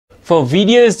For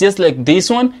videos just like this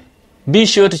one, be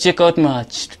sure to check out my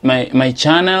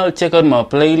channel, check out my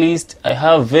playlist. I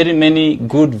have very many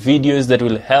good videos that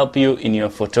will help you in your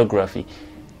photography.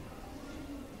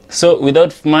 So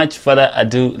without much further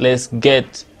ado, let's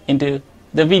get into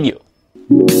the video.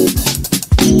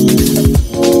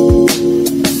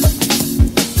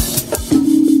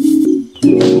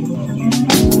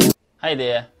 Hi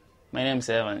there, my name is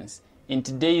Evans. In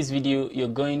today's video, you're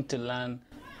going to learn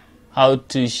how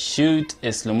to shoot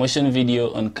a slow motion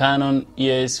video on Canon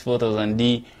EOS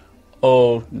 4000D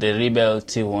or the Rebel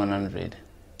T100.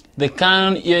 The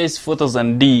Canon EOS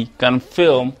 4000D can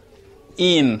film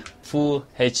in full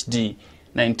HD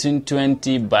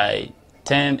 1920 by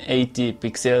 1080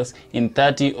 pixels in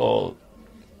 30 or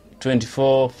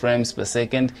 24 frames per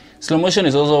second. Slow motion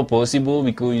is also possible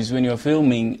because when you're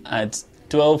filming at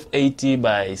 1280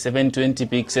 by 720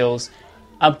 pixels,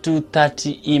 up to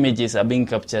 30 images are being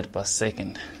captured per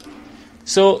second.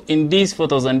 So in this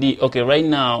 4000D, okay, right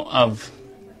now I've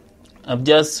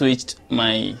just switched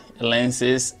my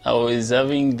lenses. I was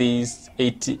having this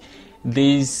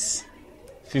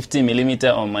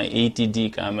 50mm on my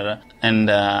 80D camera, and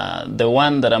the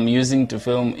one that I'm using to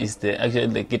film is actually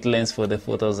the kit lens for the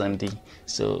 4000D.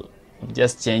 So I've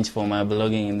just changed for my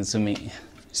blogging and zooming.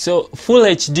 So full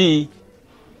HD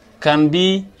can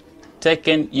be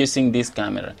taken using this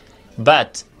camera,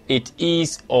 but it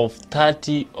is of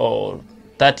 30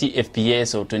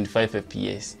 fps or 25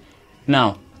 fps.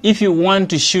 Now, if you want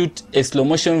to shoot a slow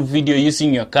motion video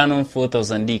using your Canon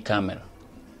 4000D camera,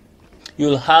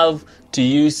 you'll have to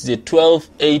use the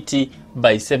 1280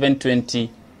 by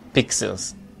 720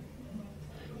 pixels,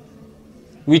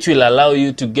 which will allow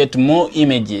you to get more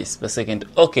images per second.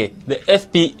 Okay, the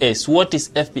FPS. What is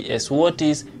FPS? What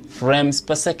is frames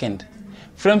per second?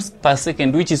 Frames per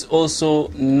second, which is also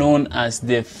known as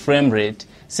the frame rate,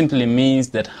 simply means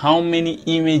that how many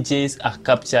images are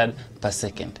captured per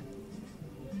second.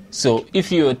 So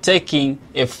if you're taking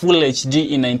a full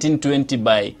HD in 1920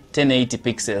 by 1080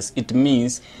 pixels, it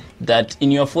means that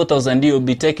in your 4000D you'll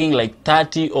be taking like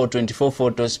 30 or 24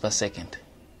 photos per second.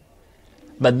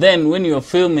 But then when you're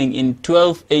filming in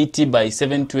 1280 by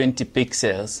 720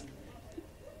 pixels,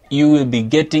 you will be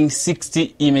getting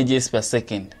 60 images per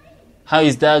second. How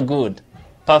is that good?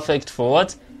 Perfect for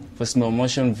what? For slow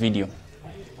motion video.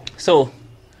 So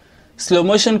slow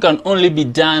motion can only be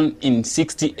done in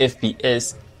 60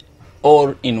 fps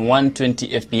or in 120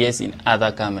 fps in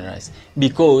other cameras,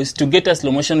 because to get a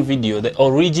slow motion video, the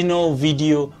original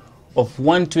video of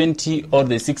 120 or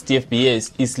the 60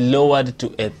 fps is lowered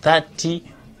to a 30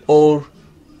 or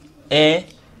a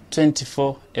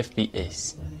 24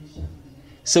 fps.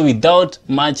 So without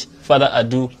much further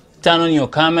ado, turn on your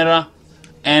camera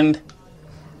and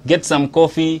get some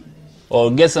coffee or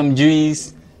get some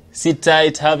juice, sit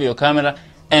tight, have your camera,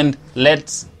 and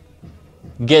let's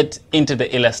get into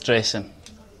the illustration.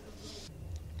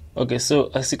 Okay,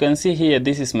 so as you can see here,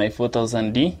 this is my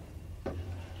 4000D,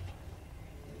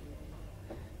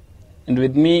 and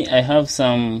with me I have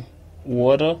some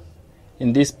water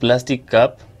in this plastic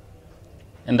cup,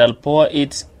 and I'll pour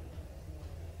it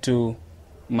to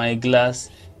my glass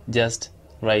just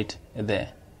right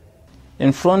there.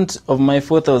 In front of my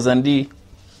 4000D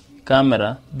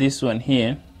camera, this one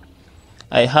here,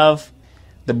 I have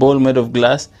the bowl made of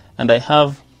glass, and I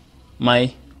have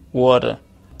my water,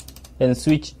 and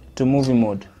switch to movie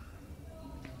mode.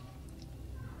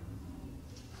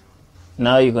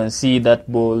 Now you can see that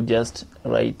bowl just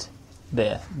right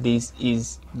there. This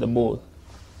is the bowl.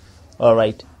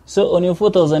 Alright, so on your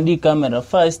 4000D camera,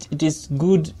 first it is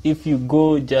good if you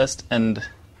go just and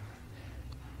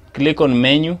click on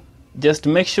menu. Just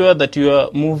make sure that your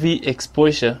movie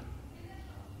exposure,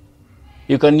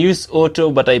 you can use auto,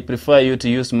 but I prefer you to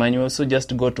use manual, so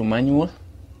just go to manual,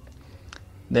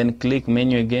 then click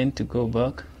menu again to go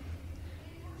back,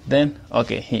 then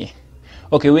okay, here.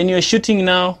 Okay, when you're shooting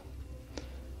now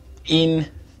in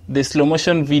the slow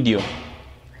motion video,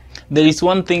 there is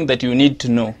one thing that you need to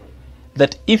know,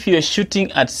 that if you're shooting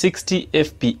at 60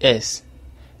 fps,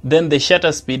 then the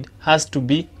shutter speed has to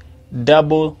be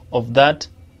double of that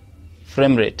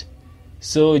frame rate.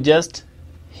 So just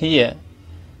here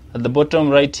at the bottom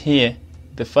right here,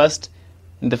 in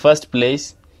the first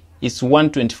place is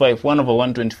 125,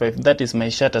 1/125. That is my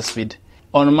shutter speed.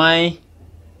 On my,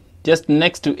 just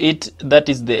next to it, that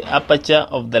is the aperture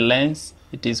of the lens.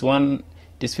 It is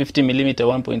 50mm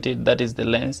 1.8. That is the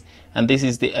lens, and this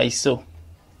is the ISO.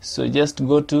 So just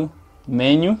go to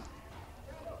menu,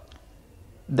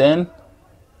 then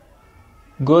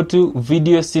go to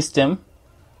video system.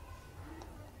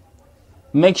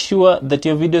 Make sure that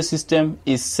your video system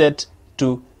is set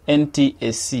to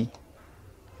NTSC.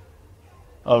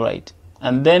 Alright,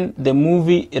 and then the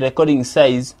movie recording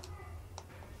size,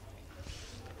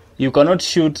 you cannot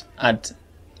shoot at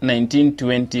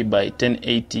 1920 by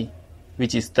 1080,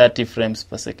 which is 30 frames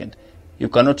per second. You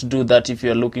cannot do that if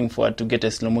you are looking for to get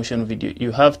a slow motion video.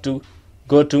 You have to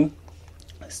go to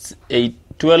a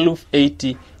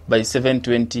 1280 by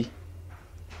 720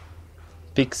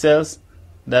 pixels.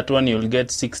 That one you'll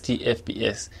get 60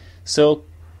 fps. So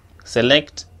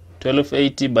select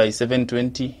 1280 by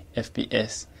 720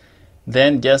 fps,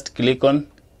 then just click on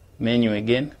menu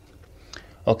again.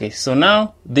 Okay, so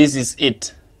now this is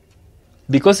it.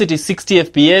 Because it is 60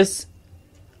 fps,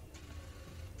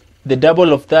 the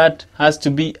double of that has to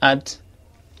be at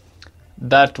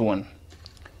that one,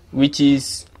 which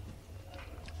is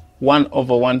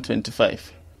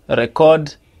 1/125.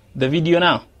 Record the video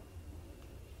now.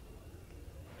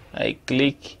 I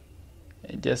click,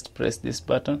 I just press this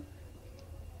button,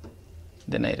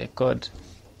 then I record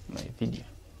my video.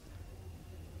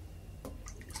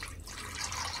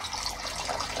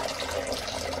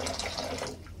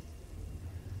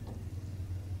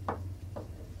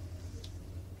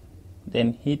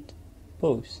 Then hit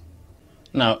pause.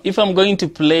 Now, if I'm going to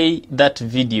play that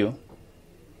video,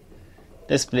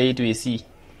 let's play it, we see.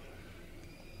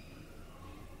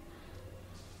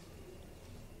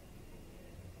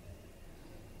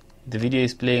 The video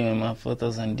is playing on my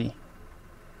 4000D.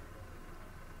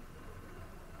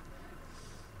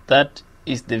 That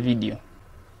is the video.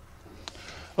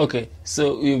 Okay,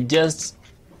 so we've just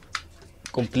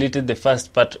completed the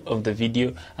first part of the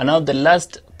video, and now the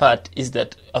last part is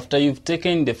that after you've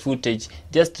taken the footage,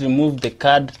 just remove the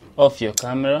card off your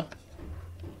camera,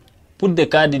 put the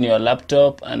card in your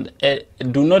laptop, and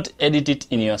do not edit it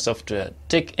in your software.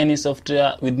 Take any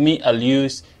software. With me, I'll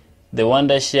use the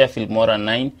Wondershare Filmora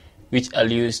 9, which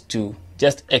I'll use to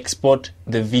just export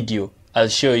the video. I'll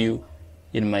show you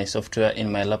in my software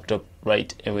in my laptop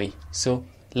right away. So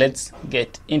let's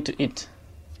get into it.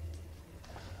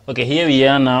 Okay, here we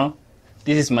are now.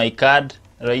 This is my card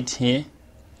right here.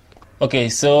 Okay,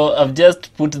 so I've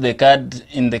just put the card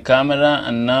in the camera,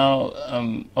 and now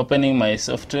I'm opening my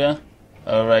software.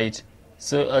 Alright,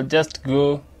 so I'll just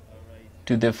go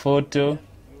to the photo,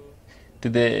 to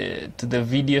the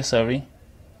video, sorry,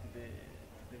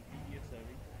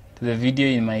 to the video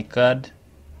in my card.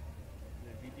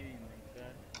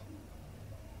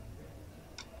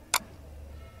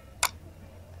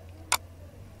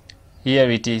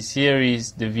 Here it is. Here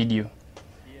is the video.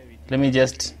 Let me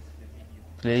just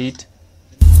play it.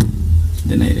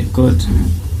 Then I record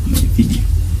my video.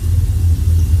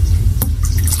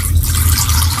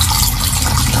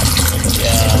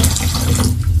 Yeah.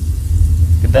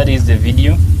 That is the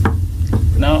video.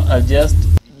 Now I'll just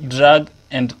drag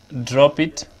and drop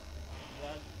it.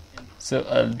 So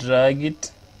I'll drag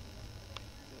it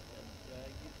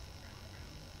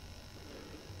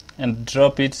and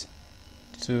drop it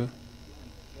to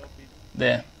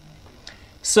there.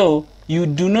 So you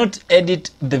do not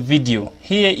edit the video.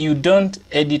 Here you don't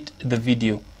edit the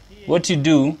video. What you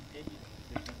do,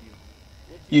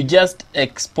 you just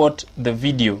export the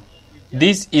video.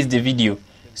 This is the video.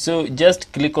 So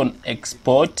just click on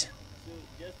export.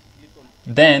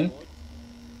 Then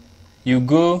you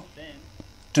go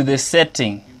to the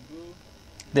setting.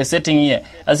 The setting here.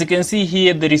 As you can see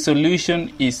here, the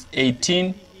resolution is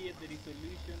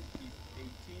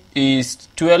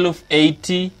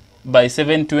 1280 by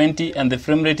 720, and the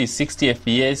frame rate is 60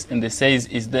 fps, and the size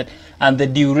is that, and the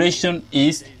duration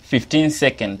is 15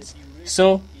 seconds.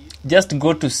 So just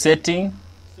go to settings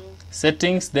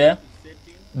there,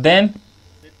 then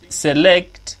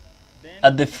select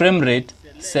at the frame rate,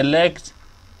 select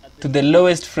to the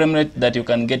lowest frame rate that you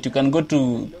can get. You can go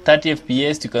to 30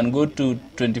 fps, you can go to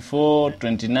 24,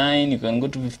 29, you can go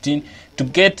to 15. To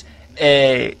get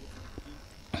a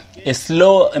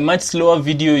much slower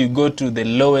video, you go to the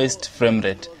lowest frame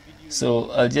rate. So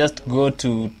I'll just go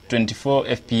to 24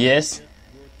 fps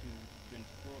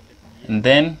and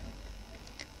then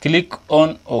click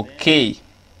on OK.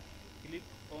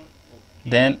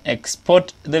 Then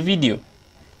export the video.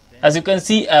 As you can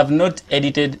see, I have not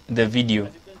edited the video.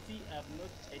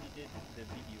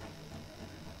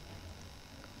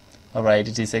 Alright,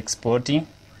 it is exporting.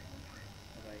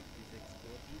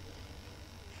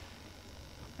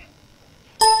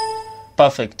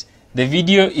 Perfect. The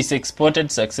video is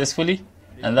exported successfully,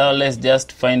 and now let's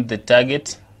just find the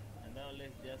target.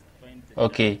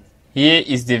 Okay, here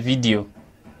is the video.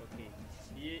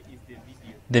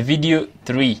 The video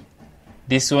 3.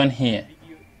 This one here.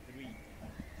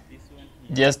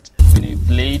 Just when you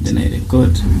play it, then I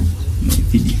record my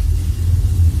video.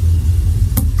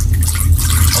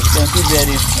 As you can see there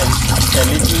is a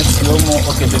little slow-mo.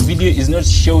 Okay, the video is not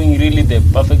showing really the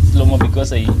perfect slow-mo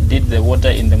because I did the water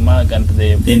in the mug and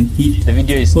the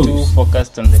video is too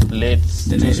focused on the plates,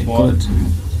 too small.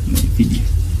 Video.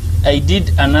 I did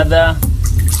another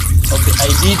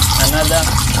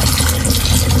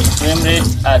frame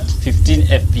rate at 15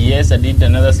 FPS. I did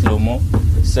another slow-mo.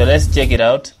 So let's check it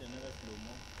out.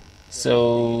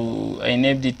 So I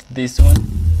named it this one.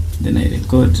 Then I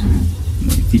record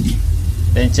my video.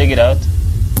 Then check it out.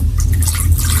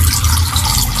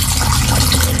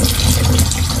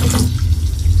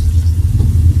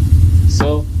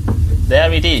 So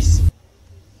there it is.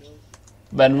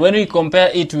 But when we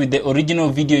compare it with the original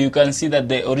video, you can see that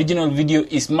the original video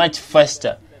is much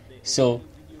faster. So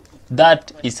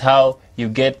that is how you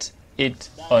get it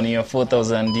on your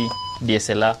 4000D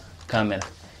DSLR camera.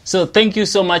 So thank you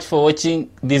so much for watching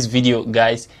this video,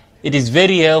 guys. It is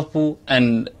very helpful,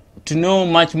 and to know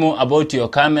much more about your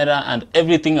camera and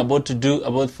everything about to do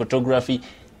about photography,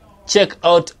 check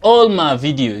out all my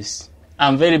videos.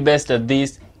 I'm very best at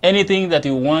this. Anything that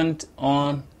you want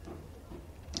on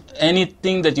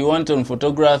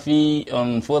photography,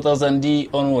 on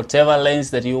 4000D, on whatever lens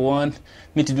that you want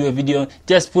me to do a video,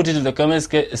 just put it in the comment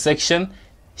section,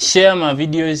 share my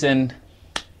videos, and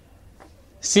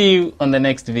see you on the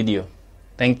next video.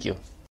 Thank you.